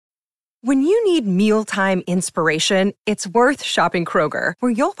When you need mealtime inspiration, it's worth shopping Kroger,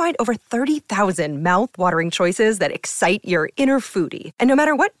 where you'll find over 30,000 mouth-watering choices that excite your inner foodie. And no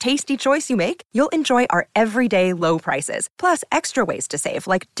matter what tasty choice you make, you'll enjoy our everyday low prices, plus extra ways to save,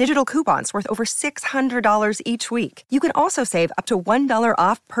 like digital coupons worth over $600 each week. You can also save up to $1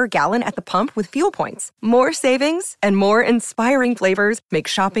 off per gallon at the pump with fuel points. More savings and more inspiring flavors make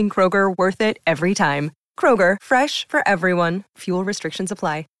shopping Kroger worth it every time. Kroger, fresh for everyone. Fuel restrictions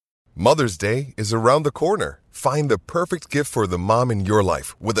apply. Mother's Day is around the corner. Find the perfect gift for the mom in your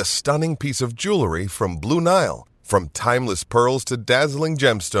life with a stunning piece of jewelry from Blue Nile. From timeless pearls to dazzling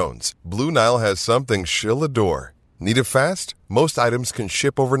gemstones, Blue Nile has something she'll adore. Need it fast? Most items can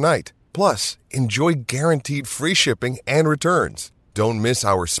ship overnight. Plus, enjoy guaranteed free shipping and returns. Don't miss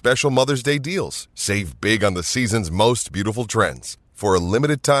our special Mother's Day deals. Save big on the season's most beautiful trends. For a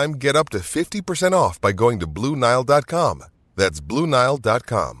limited time, get up to 50% off by going to BlueNile.com. That's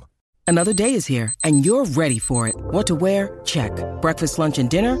BlueNile.com. Another day is here, and you're ready for it. What to wear? Check. Breakfast, lunch, and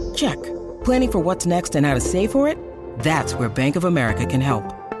dinner? Check. Planning for what's next and how to save for it? That's where Bank of America can help.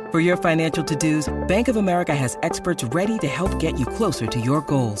 For your financial to-dos, Bank of America has experts ready to help get you closer to your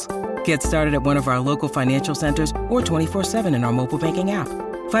goals. Get started at one of our local financial centers or 24/7 in our mobile banking app.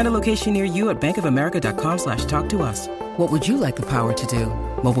 Find a location near you at bankofamerica.com/talktous. What would you like the power to do?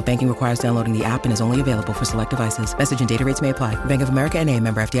 Mobile banking requires downloading the app and is only available for select devices. Message and data rates may apply. Bank of America N.A.,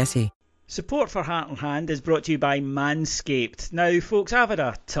 member FDIC. Support for Heart and Hand is brought to you by Manscaped. Now, folks, I've had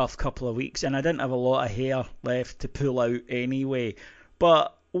a tough couple of weeks and I didn't have a lot of hair left to pull out anyway.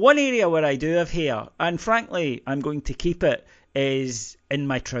 But one area where I do have hair, and frankly, I'm going to keep it, is in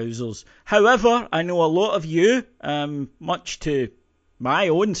my trousers. However, I know a lot of you, much to my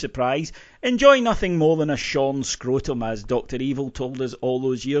own surprise, enjoy nothing more than a shorn scrotum, as Dr. Evil told us all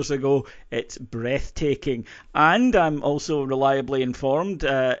those years ago. It's breathtaking. And I'm also reliably informed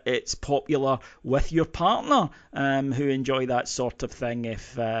it's popular with your partner, who enjoy that sort of thing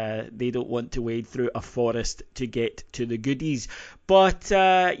if they don't want to wade through a forest to get to the goodies. But,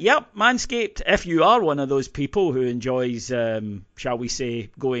 yep, Manscaped, if you are one of those people who enjoys, shall we say,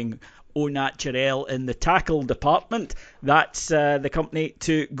 going au naturel in the tackle department, that's the company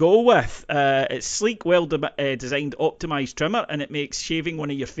to go with. It's sleek, well designed, optimised trimmer, and it makes shaving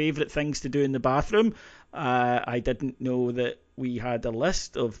one of your favourite things to do in the bathroom. I didn't know that we had a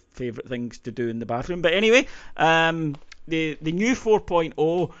list of favourite things to do in the bathroom, but anyway, the new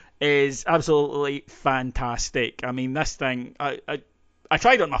 4.0 is absolutely fantastic. I mean, this thing, I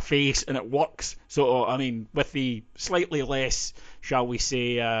tried it on my face and it works. So, I mean, with the slightly less, shall we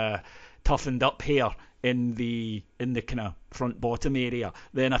say, toughened up hair in the kind of front bottom area,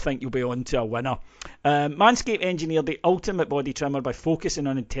 then I think you'll be on to a winner. Manscaped engineered the ultimate body trimmer by focusing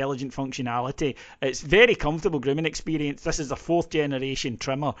on intelligent functionality. It's very comfortable grooming experience. This is a 4th generation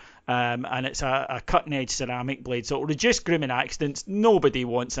trimmer, and it's a cutting edge ceramic blade, so it'll reduce grooming accidents. Nobody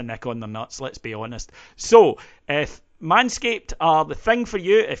wants a nick on their nuts, let's be honest. So if Manscaped are the thing for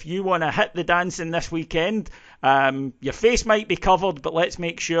you, if you want to hit the dancing this weekend, your face might be covered, but let's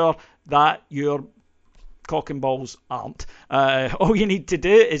make sure that your cock and balls aren't. All you need to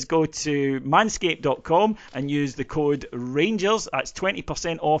do is go to manscaped.com and use the code Rangers. That's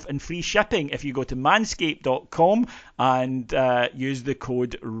 20% off and free shipping if you go to manscaped.com and use the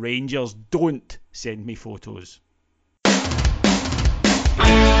code Rangers. Don't send me photos.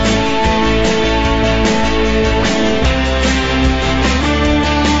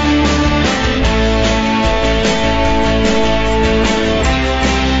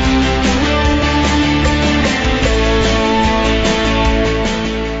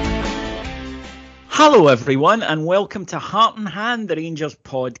 Hello everyone and welcome to Heart and Hand, the Rangers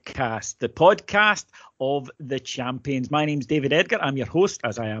podcast, the podcast of the champions. My name's David Edgar, I'm your host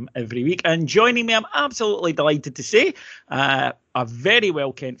as I am every week, and joining me, I'm absolutely delighted to say, a very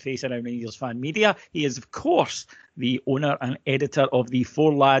well kent face around Rangers fan media. He is of course the owner and editor of the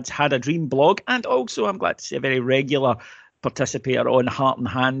Four Lads Had a Dream blog, and also I'm glad to say a very regular participator on Heart and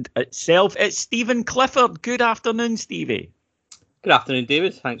Hand itself. It's Stephen Clifford. Good afternoon, Stevie. Good afternoon,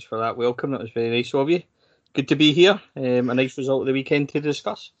 David. Thanks for that welcome. That was very nice of you. Good to be here. A nice result of the weekend to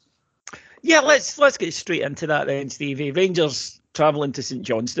discuss. Yeah, let's get straight into that then, Stevie. Rangers travelling to St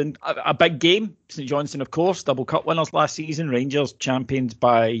Johnstone. A big game. St Johnstone, of course, double cup winners last season. Rangers champions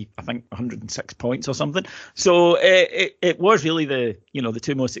by, I think, 106 points or something. So it was really the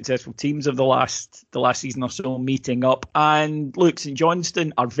two most successful teams of the last season or so meeting up. And look, St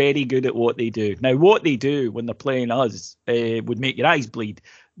Johnstone are very good at what they do. Now, what they do when they're playing us would make your eyes bleed.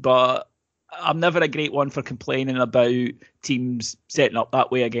 But I'm never a great one for complaining about teams setting up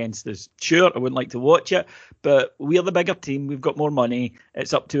that way against us. Sure, I wouldn't like to watch it, but we're the bigger team. We've got more money.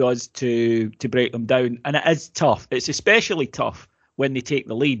 It's up to us to break them down. And it is tough. It's especially tough when they take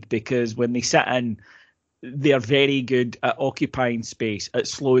the lead, because when they sit in, they're very good at occupying space, at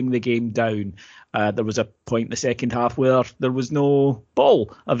slowing the game down. There was a point in the second half where there was no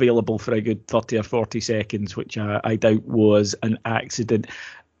ball available for a good 30 or 40 seconds, which I doubt was an accident.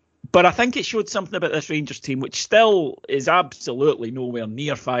 But I think it showed something about this Rangers team, which still is absolutely nowhere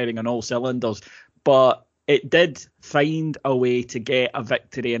near firing on all cylinders. But it did find a way to get a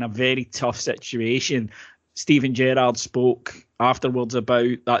victory in a very tough situation. Steven Gerrard spoke afterwards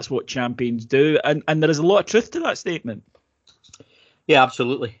about that's what champions do. And there is a lot of truth to that statement. Yeah,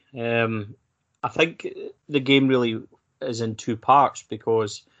 absolutely. I think the game really is in two parts,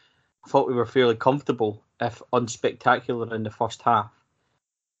 because I thought we were fairly comfortable, if unspectacular, in the first half.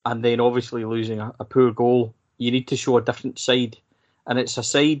 And then obviously losing a poor goal, you need to show a different side. And it's a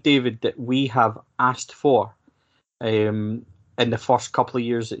side, David, that we have asked for in the first couple of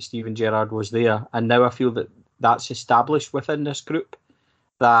years that Steven Gerrard was there. And now I feel that that's established within this group,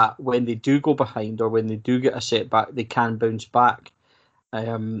 that when they do go behind or when they do get a setback, they can bounce back.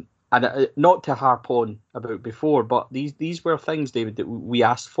 And not to harp on about before, but these were things, David, that we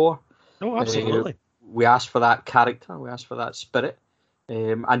asked for. Oh, absolutely. We asked for that character, we asked for that spirit.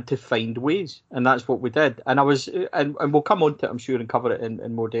 And to find ways, and that's what we did. And we'll come on to it, I'm sure, and cover it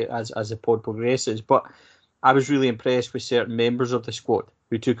in more detail as the pod progresses. But I was really impressed with certain members of the squad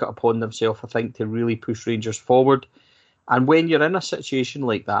who took it upon themselves, I think, to really push Rangers forward. And when you're in a situation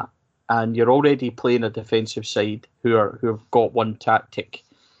like that, and you're already playing a defensive side who have got one tactic,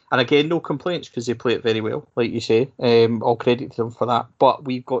 and again, no complaints because they play it very well, like you say. All credit to them for that. But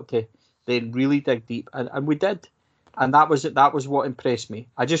we've got to then really dig deep, and we did. And that was what impressed me.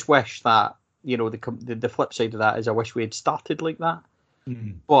 I just wish that, the flip side of that is I wish we had started like that.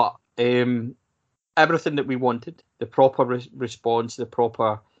 Mm-hmm. But everything that we wanted, the proper response, the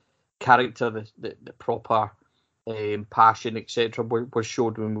proper character, the proper passion, etc., was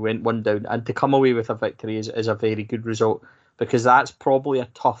showed when we went one down. And to come away with a victory is a very good result, because that's probably a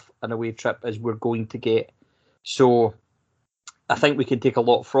tough an away trip as we're going to get. So I think we can take a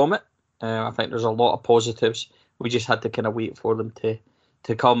lot from it. I think there's a lot of positives. We just had to kind of wait for them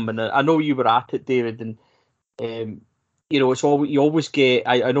to come. And I know you were at it, David, and it's all you always get.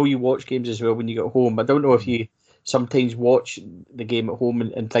 I know you watch games as well when you get home. I don't know if you sometimes watch the game at home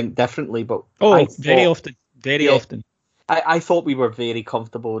and think differently, but very often. I thought we were very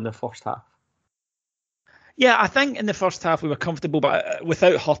comfortable in the first half. Yeah, I think in the first half we were comfortable, but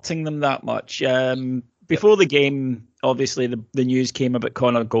without hurting them that much. Before the game, obviously the news came about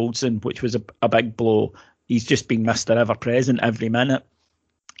Connor Goldson, which was a big blow. He's just been Mr. Ever Present every minute.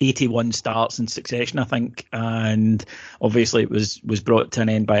 81 starts in succession, I think, and obviously it was brought to an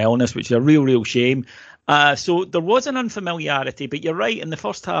end by illness, which is a real shame. So there was an unfamiliarity, but you're right. In the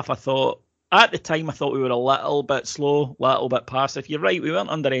first half, at the time I thought we were a little bit slow, a little bit passive. You're right, we weren't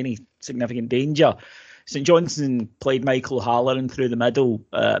under any significant danger. St Johnstone played Michael O'Halloran through the middle.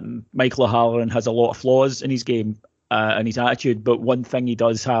 Michael O'Halloran has a lot of flaws in his game and his attitude, but one thing he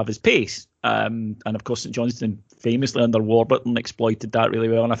does have is pace. And of course, St Johnstone famously under Warburton exploited that really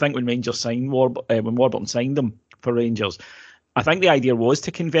well. And I think when Rangers signed when Warburton signed him for Rangers, I think the idea was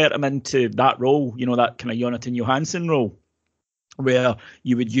to convert him into that role, that kind of Jonathan Johansson role, where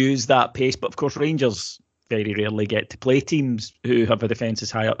you would use that pace. But of course, Rangers very rarely get to play teams who have a defence as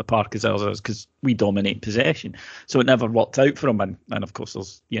high up the park as ours, because we dominate possession. So it never worked out for him. And of course,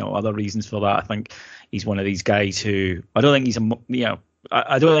 there's other reasons for that. I think he's one of these guys who I don't think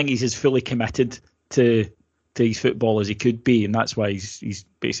he's as fully committed to his football as he could be, and that's why he's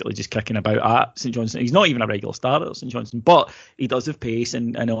basically just kicking about at St Johnstone. He's not even a regular starter at St Johnstone, but he does have pace,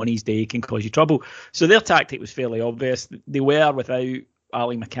 and on his day can cause you trouble. So their tactic was fairly obvious. They were without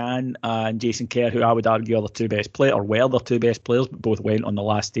Ali McCann and Jason Kerr, who I would argue are their two best players, or were their two best players, but both went on the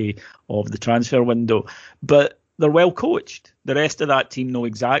last day of the transfer window. But they're well coached. The rest of that team know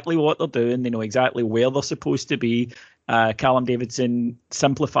exactly what they're doing. They know exactly where they're supposed to be. Callum Davidson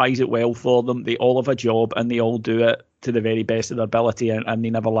simplifies it well for them. They all have a job and they all do it to the very best of their ability, and they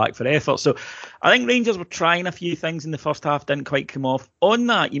never lack for effort. So I think Rangers were trying a few things in the first half, didn't quite come off. On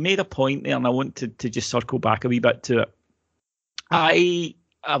that, you made a point there, and I want to just circle back a wee bit to it. I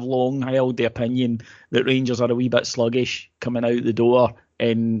have long held the opinion that Rangers are a wee bit sluggish coming out the door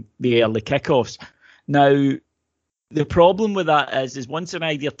in the early kickoffs. Now, the problem with that is once an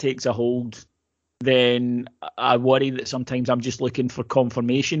idea takes a hold, then I worry that sometimes I'm just looking for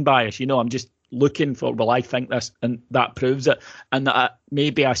confirmation bias. I'm just looking for, well, I think this, and that proves it, and that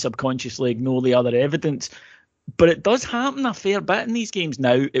maybe I subconsciously ignore the other evidence. But it does happen a fair bit in these games.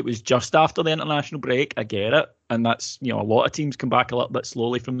 Now, it was just after the international break. I get it. And that's, a lot of teams come back a little bit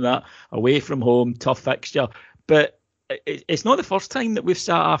slowly from that. Away from home, tough fixture. But it's not the first time that we've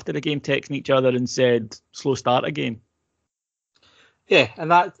sat after the game texting each other and said, slow start again. Yeah,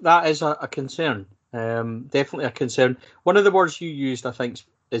 and that is a concern. Definitely a concern. One of the words you used, I think,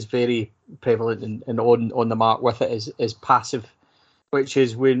 is very prevalent and on the mark with it is passive, which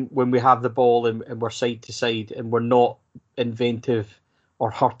is when we have the ball and we're side to side and we're not inventive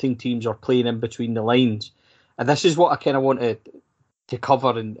or hurting teams or playing in between the lines. And this is what I kind of wanted to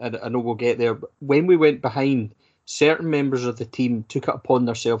cover, and I know we'll get there. But when we went behind, certain members of the team took it upon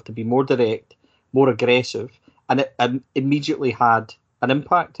themselves to be more direct, more aggressive, and it immediately had an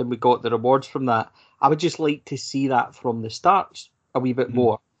impact, and we got the rewards from that. I would just like to see that from the start a wee bit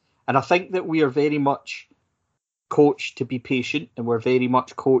more. And I think that we are very much coached to be patient, and we're very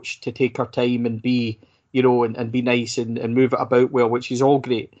much coached to take our time and be, and be nice and move it about well, which is all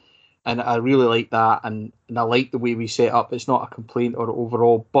great. And I really like that, and I like the way we set up. It's not a complaint or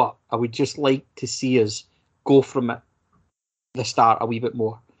overall, but I would just like to see us go from it, the start, a wee bit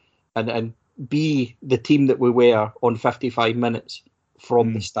more, and be the team that we were on 55 minutes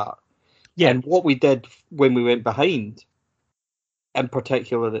from the start. Yeah. And what we did when we went behind, in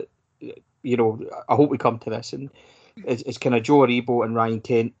particular, that I hope we come to this, and it's kind of Joe Aribo and Ryan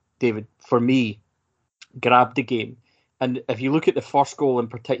Kent, David, for me, grabbed the game. And if you look at the first goal in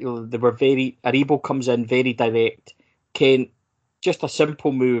particular, they were Aribo comes in very direct, Kent, just a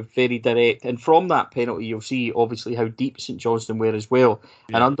simple move, very direct. And from that penalty, you'll see obviously how deep St Johnstone were as well,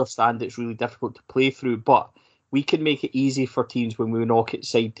 and understand it's really difficult to play through. But we can make it easy for teams when we knock it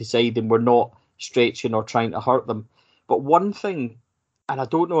side to side and we're not stretching or trying to hurt them. But one thing, and I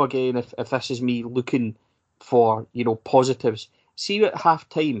don't know again if this is me looking for, positives. See, at half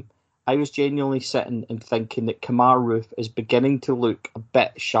time, I was genuinely sitting and thinking that Kemar Roofe is beginning to look a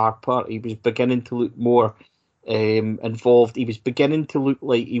bit sharper. He was beginning to look more involved. He was beginning to look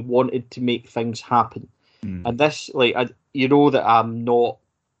like he wanted to make things happen. And this, that I'm not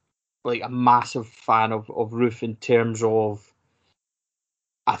a massive fan of Roofe in terms of,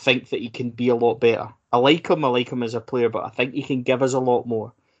 I think that he can be a lot better. I like him as a player, but I think he can give us a lot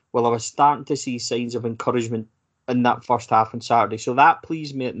more. Well, I was starting to see signs of encouragement in that first half on Saturday, so that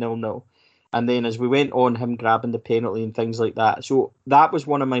pleased me at 0-0. And then as we went on, him grabbing the penalty and things like that. So that was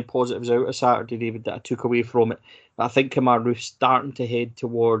one of my positives out of Saturday, David, that I took away from it. I think Kemar Roofe's starting to head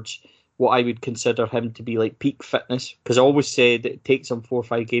towards what I would consider him to be like peak fitness, because I always said it takes him 4 or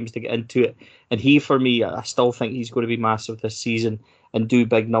 5 games to get into it. And he, for me, I still think he's going to be massive this season and do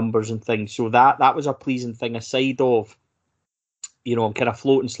big numbers and things. So that was a pleasing thing, aside of, I'm kind of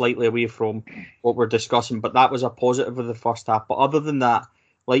floating slightly away from what we're discussing, but that was a positive of the first half. But other than that,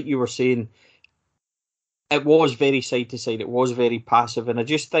 like you were saying, it was very side to side. It was very passive. And I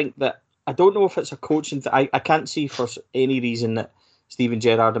just think that, I don't know if it's a coaching thing. I can't see for any reason that Steven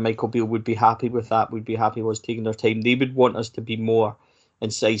Gerrard and Michael Beale would be happy with that, would be happy with us taking their time. They would want us to be more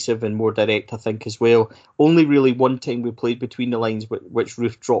incisive and more direct, I think, as well. Only really one time we played between the lines, which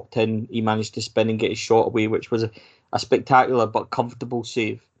Roofe dropped in. He managed to spin and get his shot away, which was a spectacular but comfortable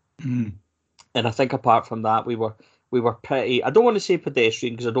save. And I think apart from that, we were pretty, I don't want to say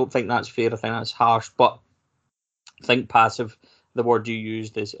pedestrian, because I don't think that's fair. I think that's harsh, but I think passive, the word you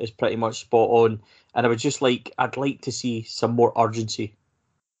used, is pretty much spot on. And I'd like to see some more urgency.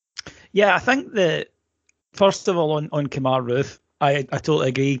 Yeah, I think that, first of all, on Kemar Roofe, I totally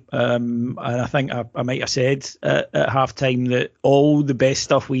agree. And I think I might have said at half time that all the best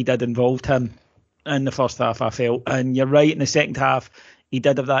stuff we did involved him in the first half, I felt. And you're right, in the second half, he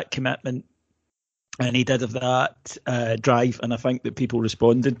did have that commitment and he did have that drive, and I think that people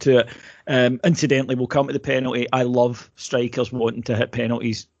responded to it. Incidentally, we'll come to the penalty. I love strikers wanting to hit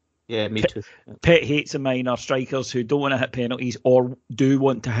penalties. Yeah, me too. Pet hates of mine are strikers who don't want to hit penalties or do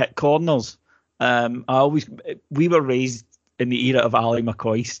want to hit corners. We were raised in the era of Ali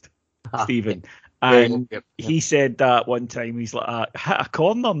McCoist, Stephen. And he said that one time, he's like, hit a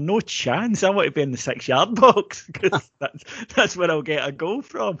corner, no chance. I want to be in the 6-yard box, because that's where I'll get a goal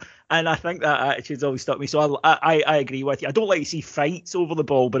from. And I think that attitude's always stuck me. So I agree with you. I don't like to see fights over the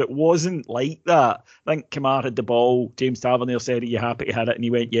ball, but it wasn't like that. I think Kemar had the ball. James Tavernier said, are you happy to hit it? And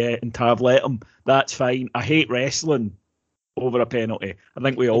he went, yeah, and Tav let him. That's fine. I hate wrestling over a penalty. I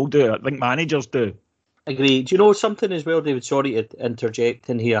think we all do. I think managers do. Agree. Do you know something as well, David? Sorry to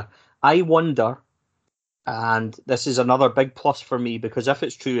interject in here. I wonder, and this is another big plus for me, because if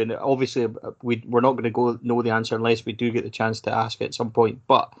it's true, and obviously we're not going to know the answer unless we do get the chance to ask it at some point,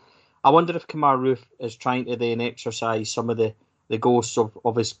 but I wonder if Kemar Roofe is trying to then exercise some of the ghosts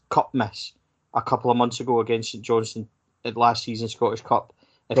of his cup miss a couple of months ago against St Johnstone at last season's Scottish Cup.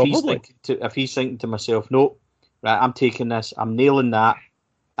 If he's thinking to myself, no, right, I'm taking this, I'm nailing that,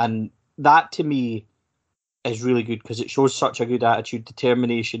 and that to me is really good because it shows such a good attitude,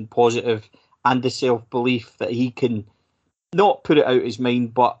 determination, positive, and the self-belief that he can not put it out his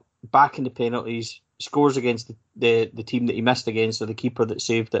mind, but back in the penalties, scores against the team that he missed against, or the keeper that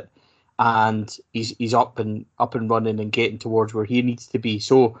saved it, and he's up and running and getting towards where he needs to be.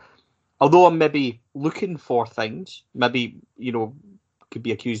 So, although I'm maybe looking for things, maybe, could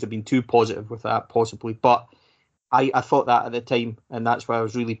be accused of being too positive with that, possibly, but I thought that at the time, and that's why I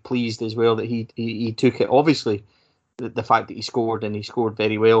was really pleased as well that he took it. Obviously, the fact that he scored, and he scored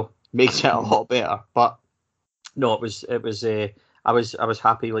very well, makes it a lot better. But no, it was I was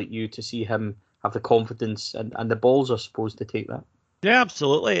happy like you to see him have the confidence and the balls, I suppose, to take that. Yeah,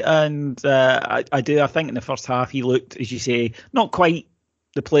 absolutely. And I think in the first half he looked, as you say, not quite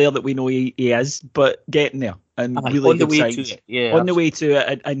the player that we know he is, but getting there and really good signs. On the way to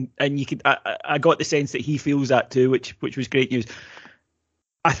it, and you could, I got the sense that he feels that too, which was great news.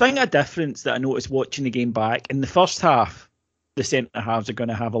 I think a difference that I noticed watching the game back, in the first half, the centre halves are going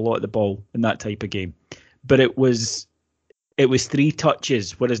to have a lot of the ball in that type of game, but it was 3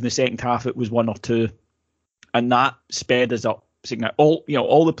 touches, whereas in the second half it was 1 or 2, and that sped us up. All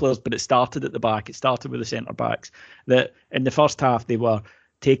the players, but it started at the back. It started with the centre backs. That in the first half they were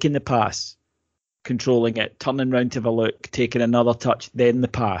taking the pass, controlling it, turning round to have a look, taking another touch, then the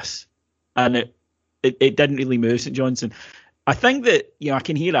pass, and it didn't really move St Johnstone. I think that I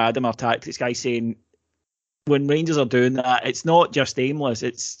can hear Adam, our tactics guy, saying when Rangers are doing that, it's not just aimless.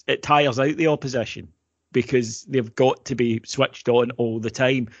 It tires out the opposition because they've got to be switched on all the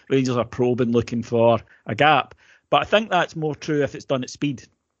time. Rangers are probing, looking for a gap. But I think that's more true if it's done at speed.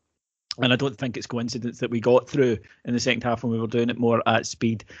 And I don't think it's coincidence that we got through in the second half when we were doing it more at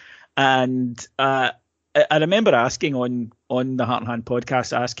speed. And I remember asking on the Heart and Hand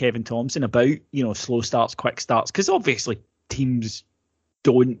podcast, I asked Kevin Thompson about, slow starts, quick starts, because obviously teams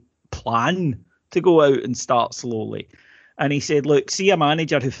don't plan to go out and start slowly. And he said, look, see a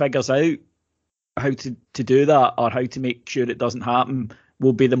manager who figures out how to do that, or how to make sure it doesn't happen,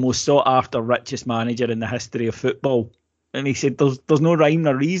 will be the most sought after, richest manager in the history of football. And he said there's no rhyme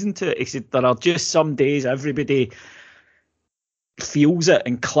or reason to it. He said there are just some days everybody feels it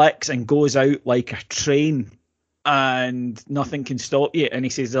and clicks and goes out like a train and nothing can stop you. And he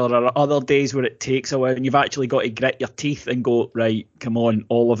says there are other days where it takes a while and you've actually got to grit your teeth and go, right, come on,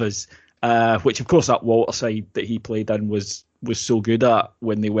 all of us. Which of course that Waterside that he played in was so good at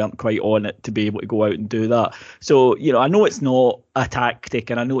when they weren't quite on it, to be able to go out and do that. So, I know it's not a tactic,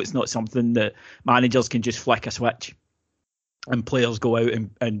 and I know it's not something that managers can just flick a switch and players go out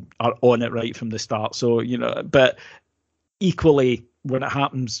and are on it right from the start. So, but equally, when it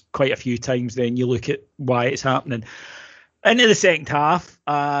happens quite a few times, then you look at why it's happening. Into the second half,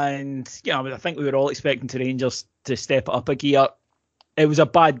 and I think we were all expecting Rangers to step it up a gear. It was a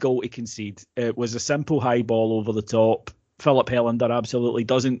bad goal to concede. It was a simple high ball over the top. Philip Helander absolutely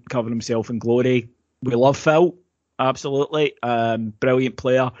doesn't cover himself in glory. We love Phil, absolutely. Brilliant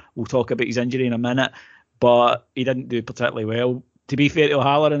player. We'll talk about his injury in a minute, but he didn't do particularly well. To be fair to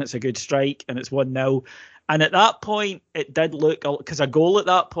O'Halloran, it's a good strike, and it's 1-0. And at that point, it did look, because a goal at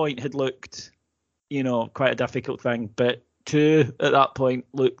that point had looked, quite a difficult thing, but 2 at that point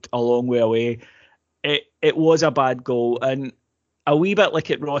looked a long way away. It was a bad goal, and a wee bit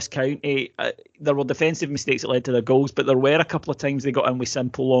like at Ross County, there were defensive mistakes that led to their goals, but there were a couple of times they got in with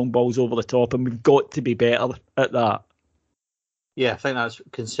simple long balls over the top, and we've got to be better at that. Yeah, I think that's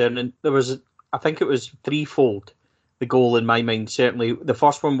concerning. I think it was threefold, the goal in my mind. Certainly, the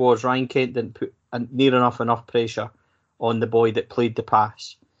first one was Ryan Kent didn't put near enough pressure on the boy that played the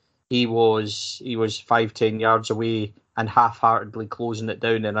pass. He was 5-10 yards away and half-heartedly closing it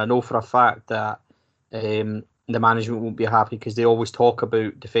down, and I know for a fact that the management won't be happy because they always talk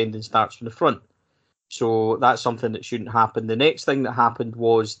about defending starts from the front. So that's something that shouldn't happen. The next thing that happened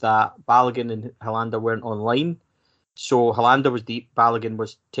was that Balogun and Helander weren't online. So Helander was deep, Balogun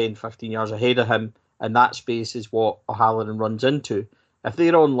was 10, 15 yards ahead of him, and that space is what O'Halloran runs into. If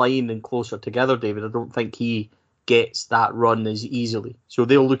they're online and closer together, David, I don't think he gets that run as easily. So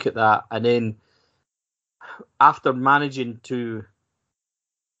they'll look at that, and then after managing to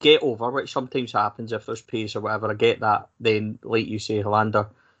get over, which sometimes happens if there's pace or whatever, I get that, then like you say, Helander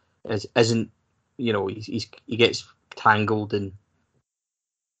isn't, he gets tangled and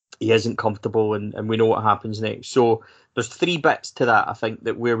he isn't comfortable, and we know what happens next. So there's 3 bits to that, I think,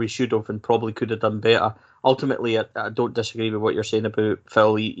 that where we should have and probably could have done better. Ultimately, I don't disagree with what you're saying about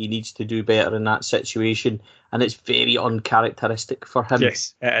Phil. He needs to do better in that situation, and it's very uncharacteristic for him.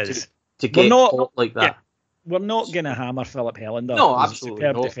 Yes, it is. To get caught like that. Yeah, we're not going to hammer Philip Helander. No, absolutely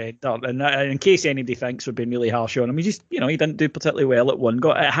superb defender. And in case anybody thinks we're being really harsh on him, he didn't do particularly well at one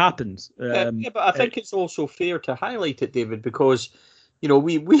go. It happens. But I think it's also fair to highlight it, David, because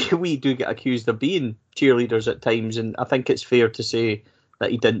we do get accused of being cheerleaders at times, and I think it's fair to say that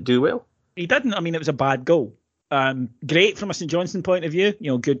he didn't do well. He didn't. I mean, it was a bad goal. Great from a St Johnstone point of view.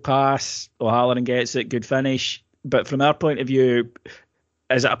 Good pass. O'Halloran gets it. Good finish. But from our point of view,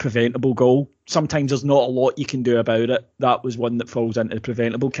 is it a preventable goal? Sometimes there's not a lot you can do about it. That was one that falls into the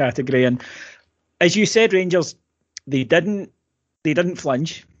preventable category. And as you said, Rangers, they didn't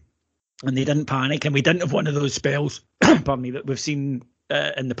flinch and they didn't panic, and we didn't have one of those spells, pardon me, that we've seen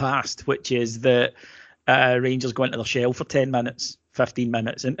in the past, which is that Rangers go into their shell for 10 minutes, 15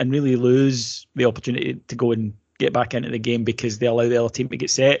 minutes, and really lose the opportunity to go and get back into the game because they allow the other team to get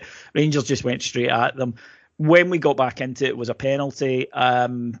set. Rangers just went straight at them. When we got back into it was a penalty.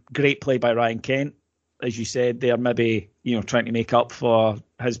 Great play by Ryan Kent, as you said. They're maybe trying to make up for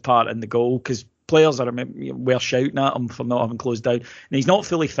his part in the goal, because players were shouting at him for not having closed down. And he's not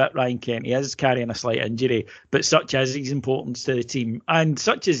fully fit, Ryan Kent. He is carrying a slight injury, but such is his importance to the team, and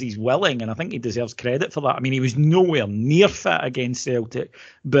such is he's willing, and I think he deserves credit for that. I mean, he was nowhere near fit against Celtic,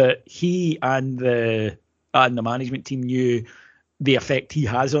 but he and the management team knew the effect he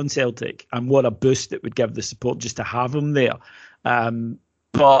has on Celtic and what a boost it would give the support just to have him there.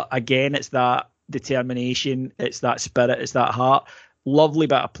 But again, it's that determination, it's that spirit, it's that heart. Lovely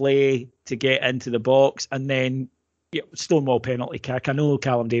bit of play to get into the box, and then Stonewall penalty kick. I know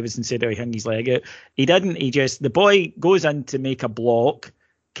Callum Davidson said he hung his leg out. He didn't. The boy goes in to make a block.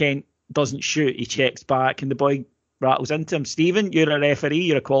 Kent doesn't shoot. He checks back, and the boy rattles into him. Stephen, you're a referee.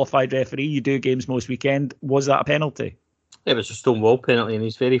 You're a qualified referee. You do games most weekend. Was that a penalty? It was a Stonewall penalty, and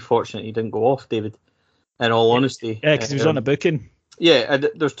he's very fortunate he didn't go off, David, in all honesty. Yeah, because he was on a booking. Yeah, and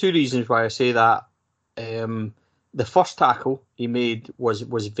there's 2 reasons why I say that. The first tackle he made was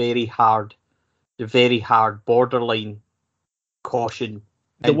very hard, borderline caution.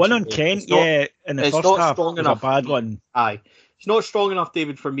 The one on Kent, in the first half was a bad one. Aye. It's not strong enough,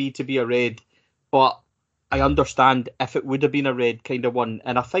 David, for me to be a red, but I understand if it would have been a red kind of one.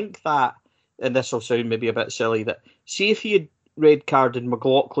 And I think that, and this will sound maybe a bit silly, that see if he had red carded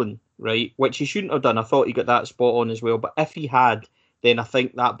McLaughlin, right, which he shouldn't have done. I thought he got that spot on as well. But if he had, then I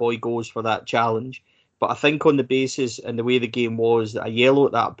think that boy goes for that challenge. But I think on the basis and the way the game was, that a yellow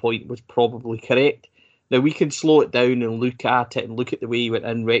at that point was probably correct. Now, we can slow it down and look at it and look at the way he went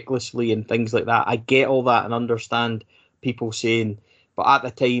in recklessly and things like that. I get all that and understand people saying, but at the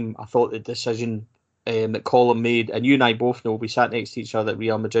time, I thought the decision that Colin made, and you and I both know, we sat next to each other at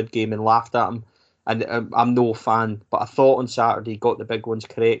Real Madrid game and laughed at him, and I'm no fan, but I thought on Saturday he got the big ones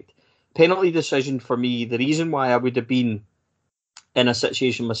correct. Penalty decision for me, the reason why I would have been in a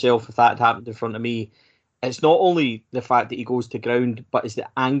situation myself if that had happened in front of me, it's not only the fact that he goes to ground, but it's the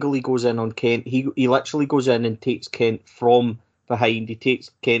angle he goes in on Kent. He literally goes in and takes Kent from behind. He takes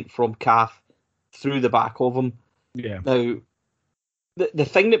Kent from calf through the back of him. Yeah. Now, the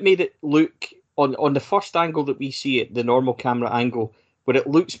thing that made it look, on the first angle that we see it, the normal camera angle, where it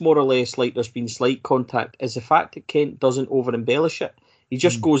looks more or less like there's been slight contact, is the fact that Kent doesn't over-embellish it. He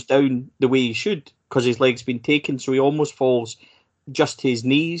just goes down the way he should, because his leg's been taken, so he almost falls just to his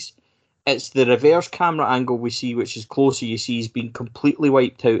knees. It's the reverse camera angle we see, which is closer, you see he's been completely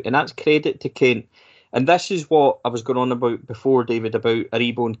wiped out, and that's credit to Kent. And this is what I was going on about before, David, about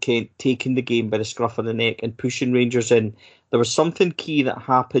Aribo and Kent taking the game by the scruff of the neck and pushing Rangers in. There was something key that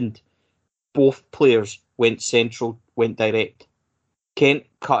happened. Both players went central, went direct. Kent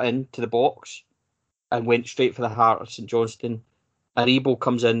cut into the box and went straight for the heart of St Johnstone. Aribo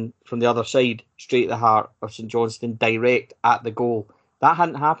comes in from the other side, straight at the heart of St Johnstone, direct at the goal. That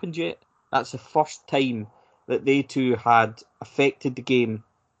hadn't happened yet. That's the first time that they two had affected the game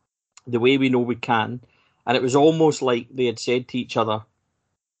the way we know we can. And it was almost like they had said to each other,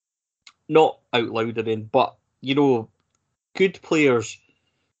 not out loud or in, but, good players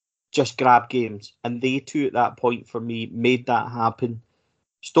just grab games. And they two at that point, for me, made that happen.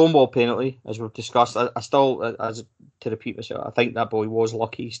 Stonewall penalty, as we've discussed. I still, as to repeat myself, I think that boy was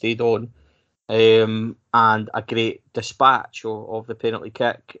lucky he stayed on. And a great dispatch of the penalty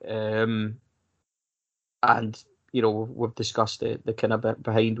kick. And, we've discussed the kind of bit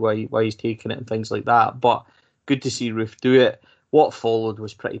behind why he's taking it and things like that. But good to see Roofe do it. What followed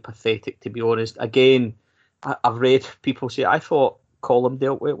was pretty pathetic, to be honest. Again, I've read people say, I thought Colm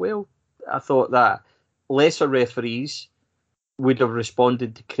dealt with it well. I thought that lesser referees would have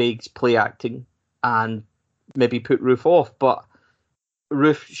responded to Craig's play acting and maybe put Roofe off, but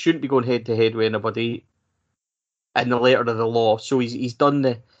Roofe shouldn't be going head-to-head with anybody in the letter of the law, so he's done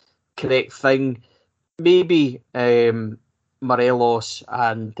the correct thing. Maybe Morelos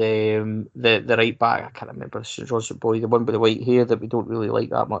and the right back, I can't remember, St Johnstone boy, the one with the white hair that we don't really like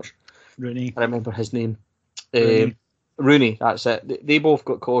that much. Rooney. I remember his name. Rooney, that's it. They both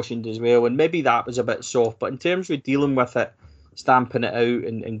got cautioned as well, and maybe that was a bit soft. But in terms of dealing with it, stamping it out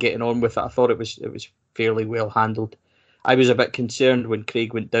and getting on with it, I thought it was fairly well handled. I was a bit concerned when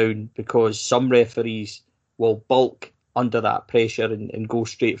Craig went down because some referees will bulk under that pressure and go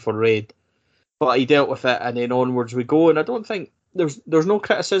straight for red. But he dealt with it, and then onwards we go. And I don't think there's no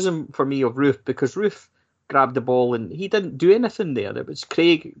criticism for me of Roofe, because Roofe grabbed the ball and he didn't do anything there. It was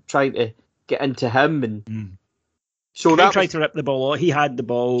Craig trying to get into him, and so Craig tried to rip the ball out. He had the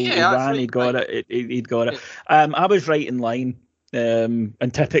ball. Yeah, he ran. right, He'd got it. He'd got it. I was right in line.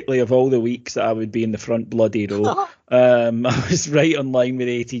 And typically of all the weeks that I would be in the front bloody row, I was right on line with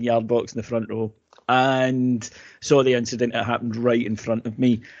the 18-yard box in the front row, and saw the incident that happened right in front of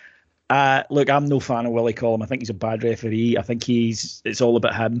me. Look, I'm no fan of Willie Collum. I think he's a bad referee. I think it's all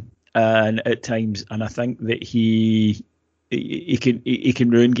about him, and at times, and I think that he can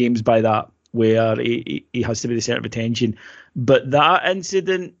ruin games by that, where he has to be the centre of attention. But that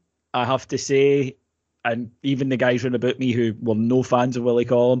incident, I have to say, and even the guys round about me who were no fans of Willie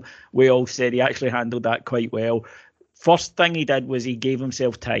Collum, we all said he actually handled that quite well. First thing he did was he gave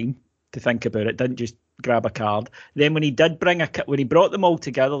himself time to think about it, didn't just grab a card. Then when he did when he brought them all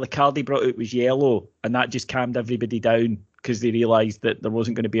together, the card he brought out was yellow, and that just calmed everybody down because they realised that there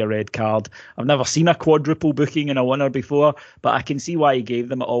wasn't going to be a red card. I've never seen a quadruple booking in a winner before, but I can see why he gave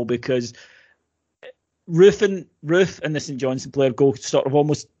them it all, because Roofe and the St Johnstone player go sort of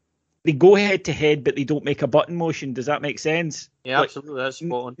almost, they go head to head, but they don't make a button motion. Does that make sense? Yeah, absolutely. That's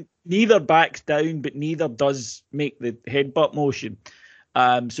spot on. Neither backs down, but neither does make the headbutt motion.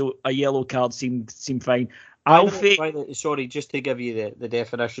 So a yellow card seemed fine. Sorry, just to give you the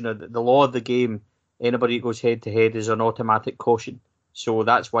definition of the law of the game, anybody that goes head to head is an automatic caution. So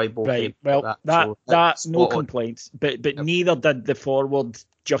that's why both. Right. Well, that's no complaints, but neither did the forward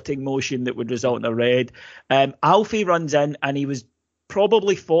jutting motion that would result in a red. Alfie runs in, and he was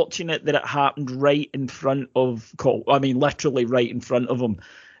probably fortunate that it happened right in front of Cole. I mean, literally right in front of him,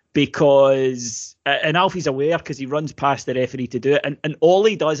 because and Alfie's aware because he runs past the referee to do it, and all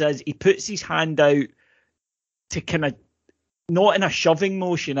he does is he puts his hand out to kind of, not in a shoving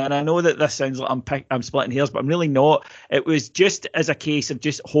motion, and I know that this sounds like I'm splitting hairs, but I'm really not. It was just as a case of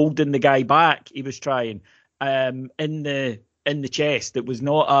just holding the guy back. He was trying in the chest. It was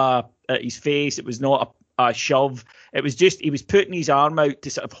not at his face. It was not a shove. It was just he was putting his arm out to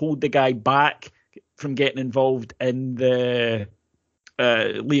sort of hold the guy back from getting involved in the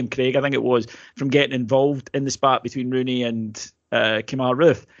Liam Craig, I think it was, from getting involved in the spat between Rooney and Kemar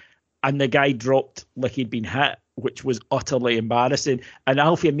Roofe, and the guy dropped like he'd been hit, which was utterly embarrassing. And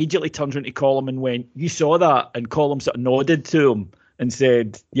Alfie immediately turns around to Colm and went, "You saw that?" And Colm sort of nodded to him and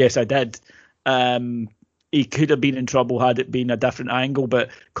said, "Yes, I did." He could have been in trouble had it been a different angle, but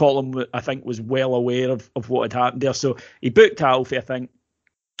Colm, I think, was well aware of what had happened there. So he booked Alfie, I think,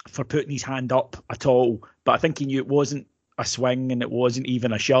 for putting his hand up at all. But I think he knew it wasn't a swing, and it wasn't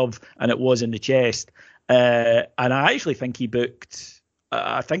even a shove, and it was in the chest. And I actually think he booked,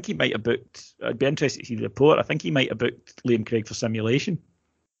 I think he might have booked, I'd be interested to see the report, I think he might have booked Liam Craig for simulation.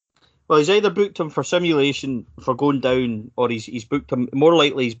 Well, he's either booked him for simulation for going down, or he's booked him, more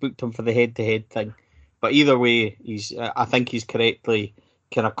likely he's booked him for the head-to-head thing. But either way, I think he's correctly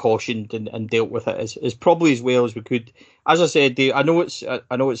kind of cautioned and dealt with it as probably as well as we could. As I said, Dave, I know it's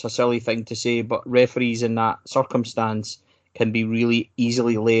a silly thing to say, but referees in that circumstance can be really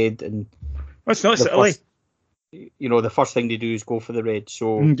easily led. And it's not silly. The first thing they do is go for the red.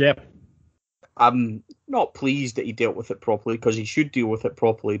 So yeah, I'm not pleased that he dealt with it properly, because he should deal with it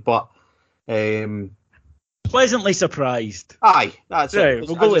properly. But pleasantly surprised. Aye, that's it.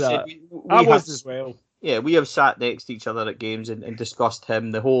 We'll go with that. I was as well. Yeah, we have sat next to each other at games and discussed him,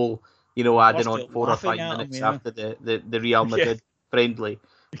 the whole, adding on 4 or 5 minutes after the Real Madrid friendly,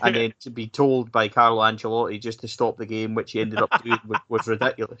 and then to be told by Carlo Ancelotti just to stop the game, which he ended up doing, was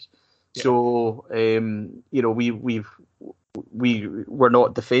ridiculous. Yeah. So, we were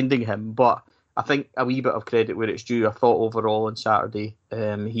not defending him, but I think a wee bit of credit where it's due. I thought overall on Saturday,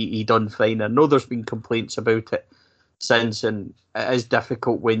 he done fine. I know there's been complaints about it since, and it is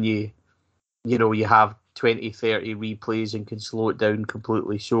difficult when you have 20, 30 replays and can slow it down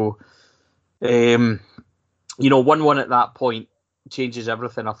completely. So, 1-1 at that point, changes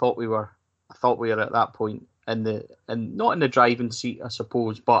everything. I thought we were at that point and not in the driving seat, I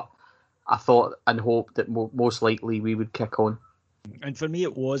suppose, but I thought and hoped that most likely we would kick on. And for me,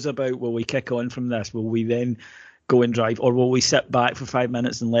 it was about, will we kick on from this? Will we then go and drive, or will we sit back for 5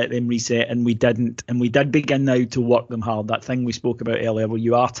 minutes and let them reset? And we didn't. And we did begin now to work them hard. That thing we spoke about earlier, where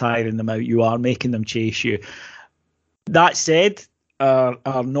you are tiring them out, you are making them chase you. That said,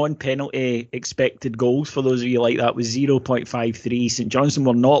 our non-penalty expected goals, for those of you like that, was 0.53. St Johnstone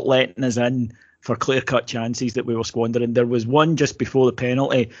were not letting us in for clear-cut chances that we were squandering. There was one just before the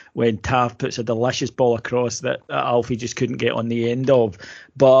penalty when Tav puts a delicious ball across that Alfie just couldn't get on the end of.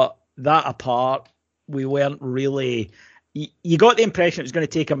 But that apart, we weren't really... You got the impression it was going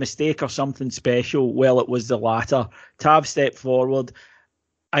to take a mistake or something special. Well, it was the latter. Tav stepped forward.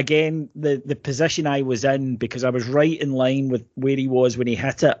 Again, the position I was in, because I was right in line with where he was when he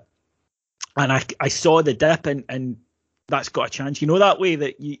hit it. And I saw the dip, and that's got a chance. You know, that way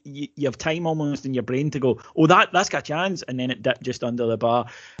that you have time almost in your brain to go, oh, that's got a chance, and then it dipped just under the bar.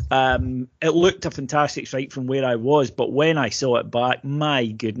 It looked a fantastic strike from where I was, but when I saw it back, my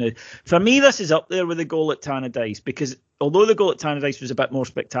goodness. For me, this is up there with the goal at Tannadice, because although the goal at Tannadice was a bit more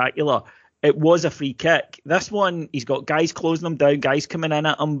spectacular, it was a free kick. This one, he's got guys closing him down, guys coming in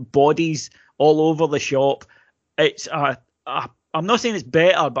at him, bodies all over the shop. It's I'm not saying it's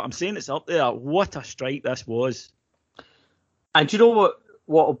better, but I'm saying it's up there. What a strike this was. And do you know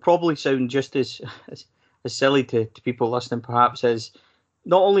what will probably sound just as silly to people listening, perhaps, is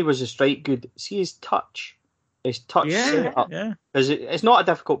not only was the strike good, see his touch. His touch set up. Yeah. Because it's not a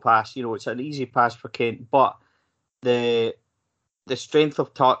difficult pass, you know, it's an easy pass for Kent, but the strength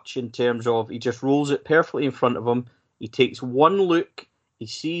of touch in terms of he just rolls it perfectly in front of him. He takes one look, he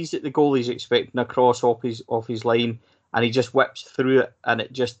sees that the goalie's expecting a cross off his line, and he just whips through it, and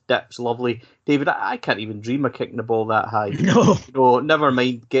it just dips lovely. David, I can't even dream of kicking the ball that high. No. You know, never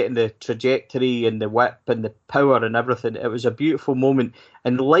mind getting the trajectory and the whip and the power and everything. It was a beautiful moment.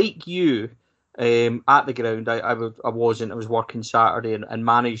 And like you, at the ground, I wasn't. I was working Saturday and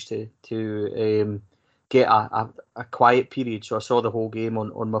managed to get a quiet period, so I saw the whole game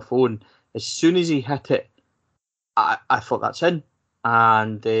on my phone. As soon as he hit it, I thought that's in.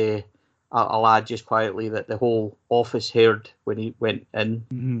 And I'll add just quietly that the whole office heard when he went in.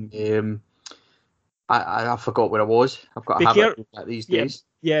 Mm-hmm. I forgot where I was. I've got to have it these days.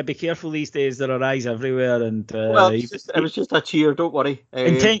 Yeah, be careful these days. There are eyes everywhere, and well, it was just a cheer. Don't worry.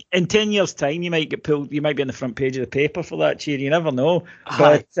 In 10 years' time, you might get pulled. You might be on the front page of the paper for that cheer. You never know.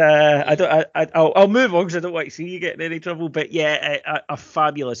 But I'll move on because I don't want to see you get in any trouble. But yeah, a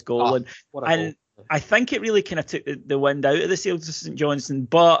fabulous goal, goal. I think it really kind of took the wind out of the sails of St Johnstone.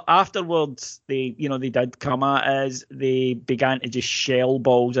 But afterwards, they did come at us. They began to just shell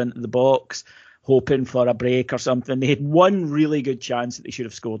balls into the box, hoping for a break or something. They had one really good chance that they should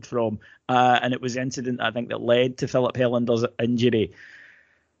have scored from, and it was the incident, I think, that led to Philip Hellander's injury.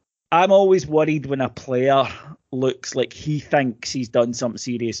 I'm always worried when a player looks like he thinks he's done something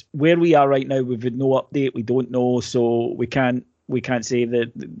serious. Where we are right now, we've had no update. We don't know, so we can't say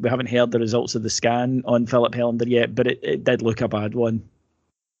that we haven't heard the results of the scan on Philip Hellander yet, but it did look a bad one.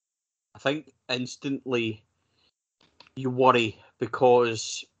 I think instantly you worry,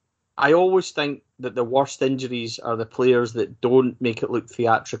 because I always think that the worst injuries are the players that don't make it look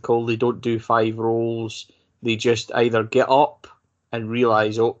theatrical. They don't do 5 rolls. They just either get up and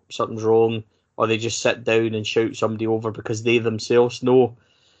realise, oh, something's wrong, or they just sit down and shout somebody over because they themselves know.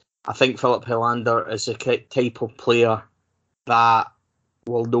 I think Philip Hellander is the type of player that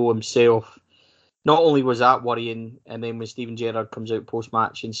will know himself. Not only was that worrying, and then when Steven Gerrard comes out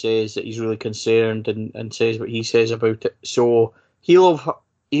post-match and says that he's really concerned and says what he says about it, so he'll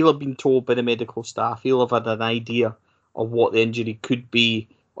have been told by the medical staff, he'll have had an idea of what the injury could be,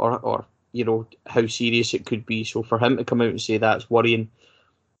 or you know, how serious it could be. So for him to come out and say that's worrying,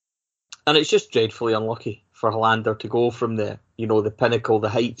 and it's just dreadfully unlucky for Hellander to go from the pinnacle, the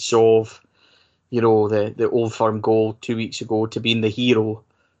heights of, the Old Firm goal 2 weeks ago, to being the hero,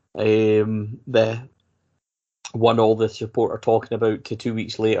 the one all the support are talking about, to 2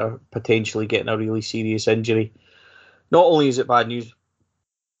 weeks later potentially getting a really serious injury. Not only is it bad news,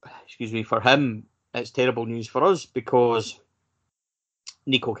 for him, it's terrible news for us, because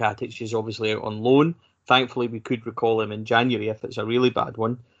Niko Katic is obviously out on loan. Thankfully, we could recall him in January if it's a really bad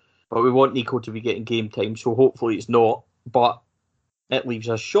one, but we want Niko to be getting game time, so hopefully it's not, but it leaves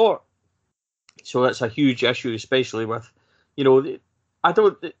us short. So that's a huge issue, especially with,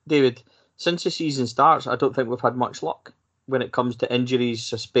 David, since the season starts, I don't think we've had much luck when it comes to injuries,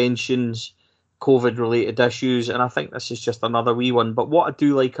 suspensions, COVID-related issues, and I think this is just another wee one. But what I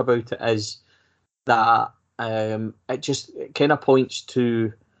do like about it is that It just kind of points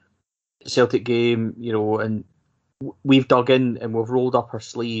to the Celtic game, and we've dug in and we've rolled up our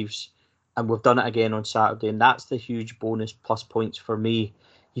sleeves and we've done it again on Saturday, and that's the huge bonus plus points for me.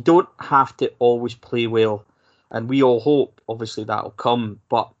 You don't have to always play well, and we all hope, obviously, that'll come,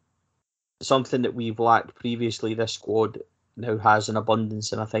 but something that we've lacked previously, this squad now has in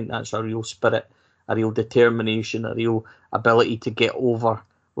abundance, and I think that's a real spirit, a real determination, a real ability to get over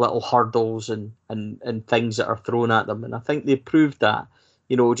little hurdles and things that are thrown at them, and I think they proved that.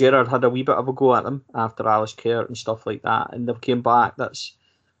 Gerrard had a wee bit of a go at them after Alice Kerr and stuff like that, and they've came back. That's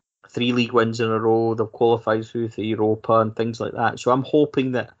 3 league wins in a row. They've qualified through the Europa and things like that. So I'm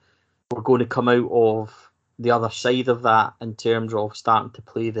hoping that we're going to come out of the other side of that in terms of starting to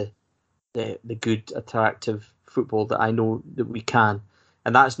play the good, attractive football that I know that we can.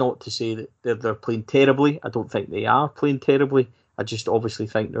 And that's not to say that they're playing terribly. I don't think they are playing terribly. I just obviously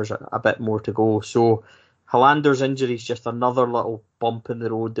think there's a bit more to go. So Hollander's injury is just another little bump in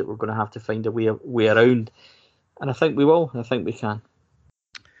the road that we're going to have to find a way around. And I think we will. I think we can.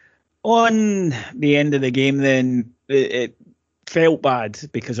 On the end of the game then, it felt bad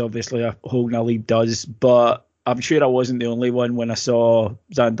because obviously a holding a lead does, but I'm sure I wasn't the only one when I saw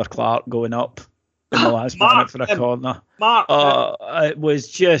Zander Clark going up in the last minute for a corner. It was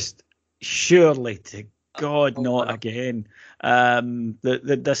just, surely to God, not again.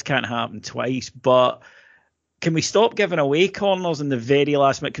 This can't happen twice, but can we stop giving away corners in the very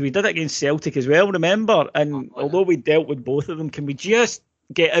last minute? Because we did it against Celtic as well, remember? And although we dealt with both of them, can we just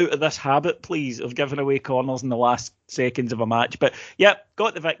get out of this habit, please, of giving away corners in the last seconds of a match? But, yep,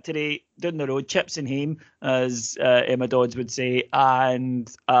 got the victory down the road, chips and hame, as Emma Dodds would say,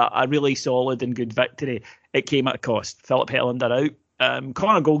 and a really solid and good victory. It came at a cost. Philip Helander out.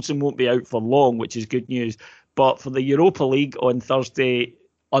 Connor Goldson won't be out for long, which is good news. But for the Europa League on Thursday,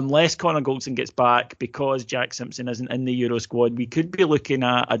 unless Connor Goldson gets back, because Jack Simpson isn't in the Euro squad, we could be looking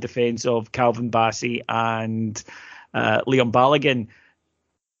at a defence of Calvin Bassey and Leon Balogun.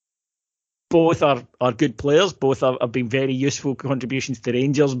 Both are good players. Both have been very useful contributions to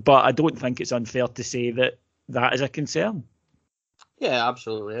Rangers, but I don't think it's unfair to say that is a concern. Yeah,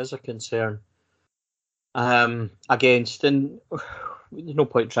 absolutely is a concern. Against, and there's no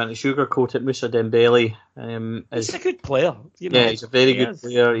point trying to sugarcoat it, Moussa Dembele. He's a good player. He's a very good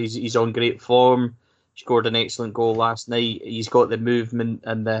player. He's on great form. He scored an excellent goal last night. He's got the movement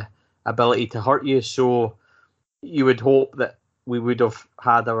and the ability to hurt you. So you would hope that we would have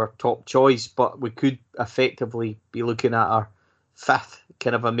had our top choice, but we could effectively be looking at our 5th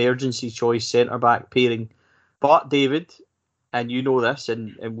kind of emergency choice centre-back pairing. But David, and you know this,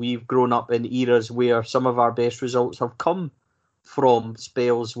 and we've grown up in eras where some of our best results have come from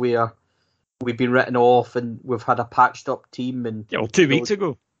spells where we've been written off and we've had a patched up team. And 2 weeks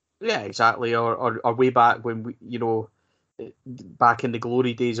ago. Yeah, exactly. Or way back when we, back in the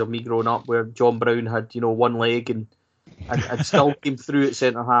glory days of me growing up, where John Brown had, one leg and still came through at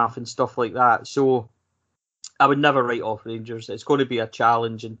centre half and stuff like that. So I would never write off Rangers. It's going to be a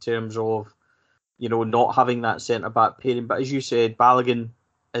challenge in terms of, not having that centre back pairing. But as you said, Balogun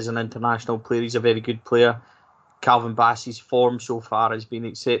is an international player. He's a very good player. Calvin Bassey's form so far has been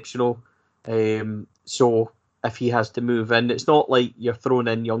exceptional. So if he has to move in, it's not like you're throwing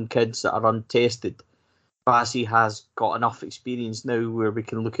in young kids that are untested. Bassey has got enough experience now where we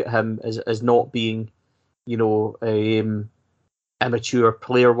can look at him as not being, immature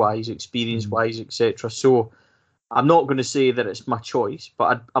player-wise, experience-wise, etc. So I'm not going to say that it's my choice,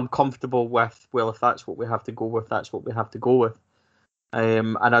 but I'm comfortable with, well, if that's what we have to go with, that's what we have to go with.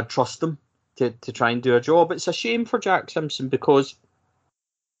 And I trust them to try and do a job. It's a shame for Jack Simpson because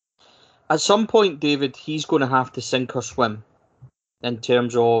at some point, David, he's going to have to sink or swim in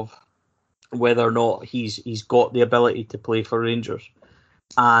terms of whether or not he's got the ability to play for Rangers.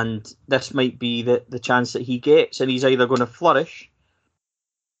 And this might be the chance that he gets, and he's either going to flourish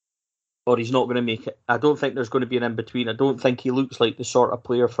or he's not going to make it. I don't think there's going to be an in-between. I don't think he looks like the sort of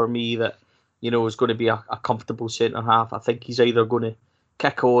player for me that, is going to be a comfortable centre-half. I think he's either going to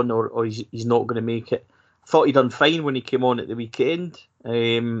kick on or he's not going to make it. I thought he'd done fine when he came on at the weekend.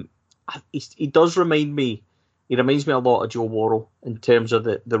 He does remind me, he reminds me a lot of Joe Worrell in terms of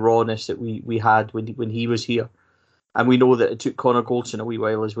the rawness that we had when he was here. And we know that it took Connor Goldson a wee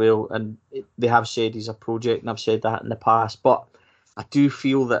while as well. And they have said he's a project, and I've said that in the past. But I do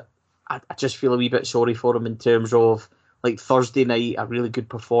feel that I just feel a wee bit sorry for him in terms of, like, Thursday night, a really good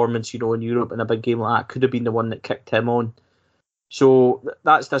performance, in Europe in a big game like that could have been the one that kicked him on. So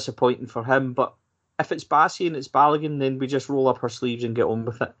that's disappointing for him. But if it's Bassey and it's Balogun, then we just roll up our sleeves and get on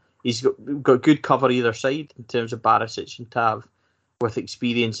with it. He's got good cover either side in terms of Barisic and Tav. with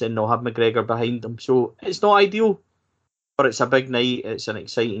experience, and they'll have McGregor behind them. So it's not ideal, but it's a big night. It's an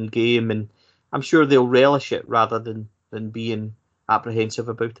exciting game, and I'm sure they'll relish it rather than being apprehensive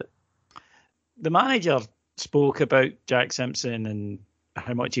about it. The manager spoke about Jack Simpson and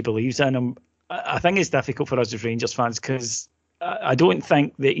how much he believes in him. I think it's difficult for us as Rangers fans because I don't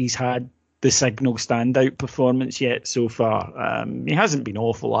think that he's had the signal standout performance yet so far. He hasn't been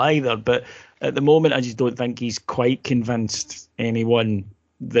awful either, but at the moment I just don't think he's quite convinced anyone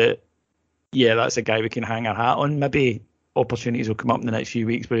that, yeah, that's a guy we can hang our hat on. Maybe opportunities will come up in the next few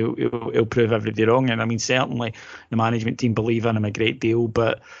weeks where he'll prove everybody wrong. And I mean, certainly the management team believe in him a great deal,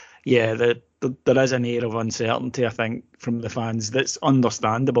 but yeah, there is an air of uncertainty, I think, from the fans that's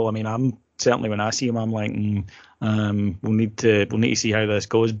understandable. I mean, I'm certainly, when I see him, I'm like, we'll need to see how this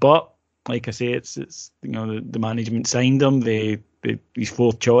goes. But like I say, it's the management signed him. He's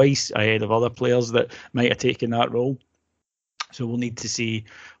fourth choice ahead of other players that might have taken that role. So we'll need to see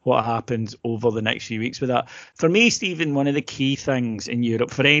what happens over the next few weeks with that. For me, Stephen, one of the key things in Europe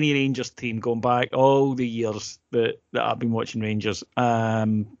for any Rangers team going back all the years that I've been watching Rangers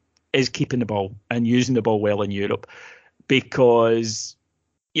is keeping the ball and using the ball well in Europe, because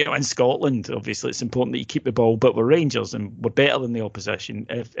in Scotland, obviously, it's important that you keep the ball, but we're Rangers and we're better than the opposition.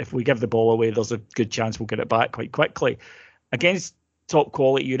 If we give the ball away, there's a good chance we'll get it back quite quickly. Against top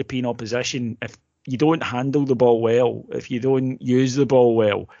quality European opposition, if you don't handle the ball well, if you don't use the ball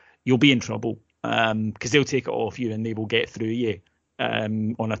well, you'll be in trouble because they'll take it off you and they will get through you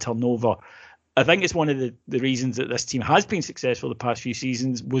on a turnover. I think it's one of the reasons that this team has been successful the past few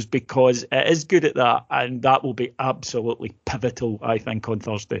seasons was because it is good at that, and that will be absolutely pivotal, I think, on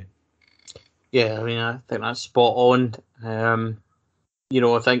Thursday. Yeah, I mean, I think that's spot on.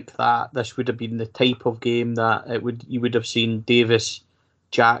 I think that this would have been the type of game that you would have seen Davis,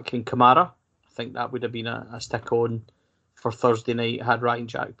 Jack and Kamara. I think that would have been a stick on for Thursday night had Ryan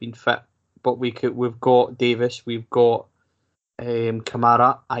Jack been fit. But we've got Davis, we've got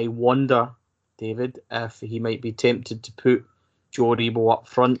Kamara. I wonder, David, if he might be tempted to put Joe Aribo up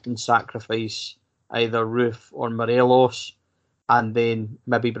front and sacrifice either Roofe or Morelos, and then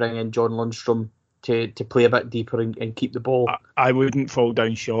maybe bring in John Lundstrom to play a bit deeper and keep the ball. I wouldn't fall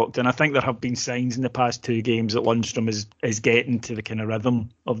down shocked, and I think there have been signs in the past two games that Lundstrom is getting to the kind of rhythm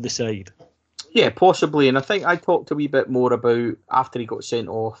of the side. Yeah, possibly, and I think I talked a wee bit more about after he got sent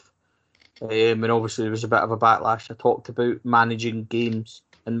off, and obviously there was a bit of a backlash. I talked about managing games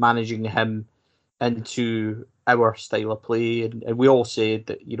and managing him into our style of play, and we all said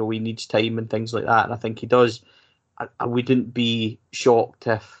that he needs time and things like that, and I think he does. I wouldn't be shocked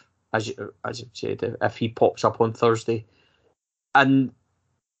if, as you said, if he pops up on Thursday, and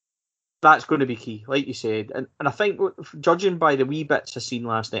that's going to be key, like you said. And I think, judging by the wee bits I've seen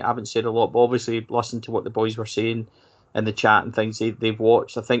last night, I haven't said a lot, but obviously listened to what the boys were saying in the chat and things they've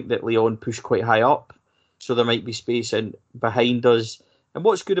watched. I think that Leon pushed quite high up, so there might be space in behind us. And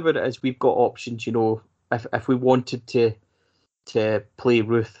what's good about it is we've got options. If we wanted to play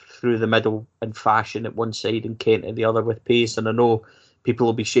Roofe through the middle in fashion at one side and Kent at the other with pace, and I know people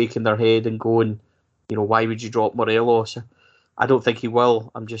will be shaking their head and going, why would you drop Morelos? I don't think he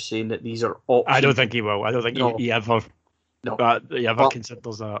will. I'm just saying that these are options. I don't think he will. I don't think he ever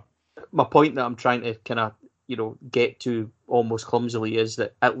considers that. My point that I'm trying to kind of get to almost clumsily is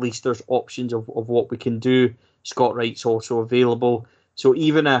that at least there's options of what we can do. Scott Wright's also available. So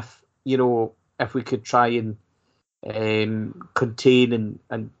even if we could try and contain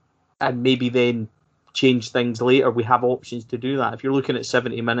and maybe then change things later, we have options to do that. If you're looking at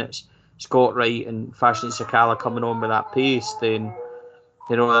 70 minutes, Scott Wright and Fashion Sakala coming on with that pace, then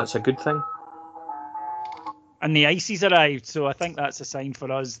that's a good thing. And the ices arrived, so I think that's a sign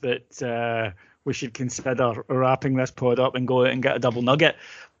for us that we should consider wrapping this pod up and go out and get a double nugget.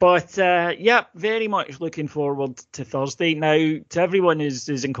 But very much looking forward to Thursday. Now, to everyone who's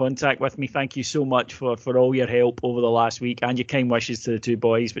in contact with me, thank you so much for all your help over the last week and your kind wishes to the two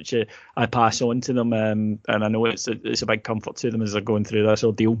boys, which I pass on to them. And I know it's a big comfort to them as they're going through this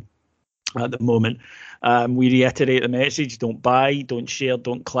ordeal at the moment. We reiterate the message: don't buy, don't share,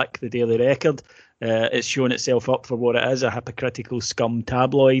 don't click the Daily Record. It's shown itself up for what it is, a hypocritical scum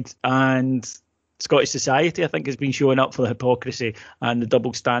tabloid, and Scottish society, I think, has been showing up for the hypocrisy and the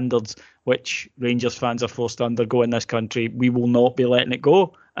double standards which Rangers fans are forced to undergo in this country. We will not be letting it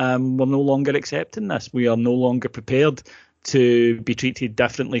go. We're no longer accepting this. We are no longer prepared to be treated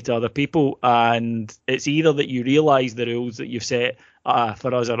differently to other people, and it's either that you realise the rules that you've set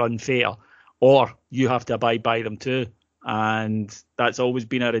for us are unfair, or you have to abide by them too. And that's always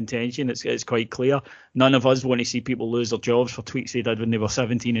been our intention. It's quite clear. None of us want to see people lose their jobs for tweets they did when they were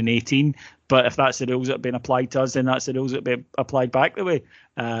 17 and 18. But if that's the rules that have been applied to us, then that's the rules that have been applied back the way.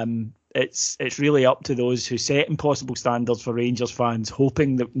 It's really up to those who set impossible standards for Rangers fans,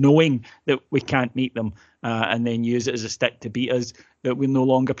 knowing that we can't meet them, and then use it as a stick to beat us, that we're no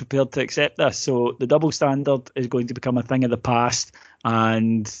longer prepared to accept this. So the double standard is going to become a thing of the past.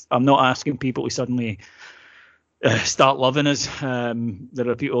 And I'm not asking people to suddenly start loving us. There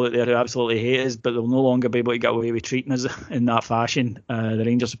are people out there who absolutely hate us, but they'll no longer be able to get away with treating us in that fashion. The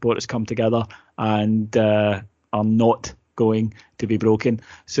Rangers supporters come together and are not going to be broken.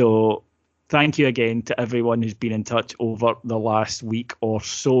 So thank you again to everyone who's been in touch over the last week or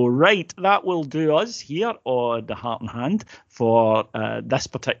so. Right, that will do us here on the Heart and Hand for this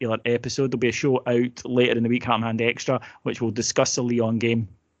particular episode. There'll be a show out later in the week, Heart and Hand Extra, which will discuss the Lyon game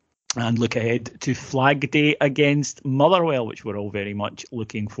and look ahead to Flag Day against Motherwell, which we're all very much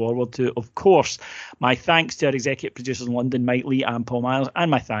looking forward to. Of course, my thanks to our executive producers in London, Mike Lee and Paul Miles,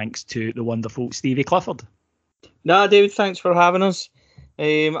 and my thanks to the wonderful Stevie Clifford. No, David, thanks for having us.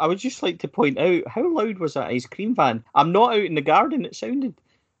 I would just like to point out, how loud was that ice cream van? I'm not out in the garden. It sounded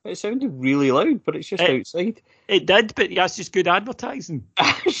really loud, but it's just outside. It did, but that's just good advertising.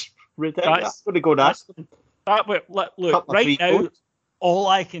 Ridiculous. I'm going to go and ask them. Look, right now, all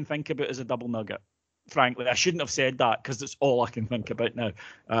I can think about is a double nugget. Frankly, I shouldn't have said that because it's all I can think about now.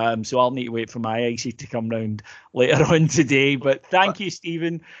 So I'll need to wait for my icy to come round later on today. But thank you,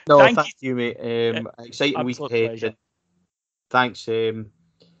 Stephen. No, thank you, mate. Exciting week ahead. Thanks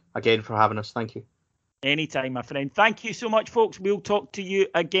again for having us. Thank you. Anytime, my friend. Thank you so much, folks. We'll talk to you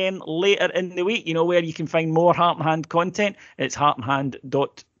again later in the week. You know where you can find more Heart and Hand content. It's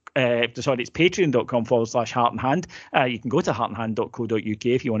it's patreon.com/heartandhand. You can go to heartandhand.co.uk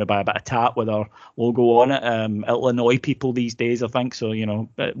if you want to buy a bit of tat with our logo on it. It'll annoy people these days, I think, so,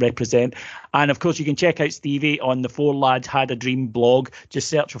 represent. And of course, you can check out Stevie on the Four Lads Had a Dream blog. Just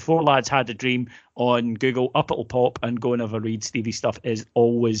search for Four Lads Had a Dream on Google. Up it'll pop, and go and have a read. Stevie's stuff is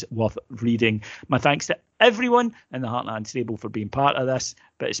always worth reading. My thanks to everyone in the Heart and Hand stable for being part of this,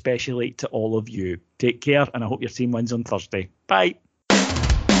 but especially to all of you. Take care, and I hope your team wins on Thursday. Bye.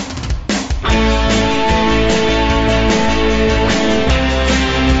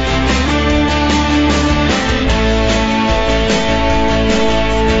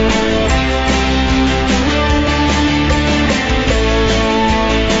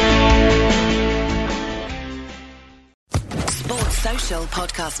 Sports Social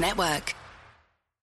Podcast Network.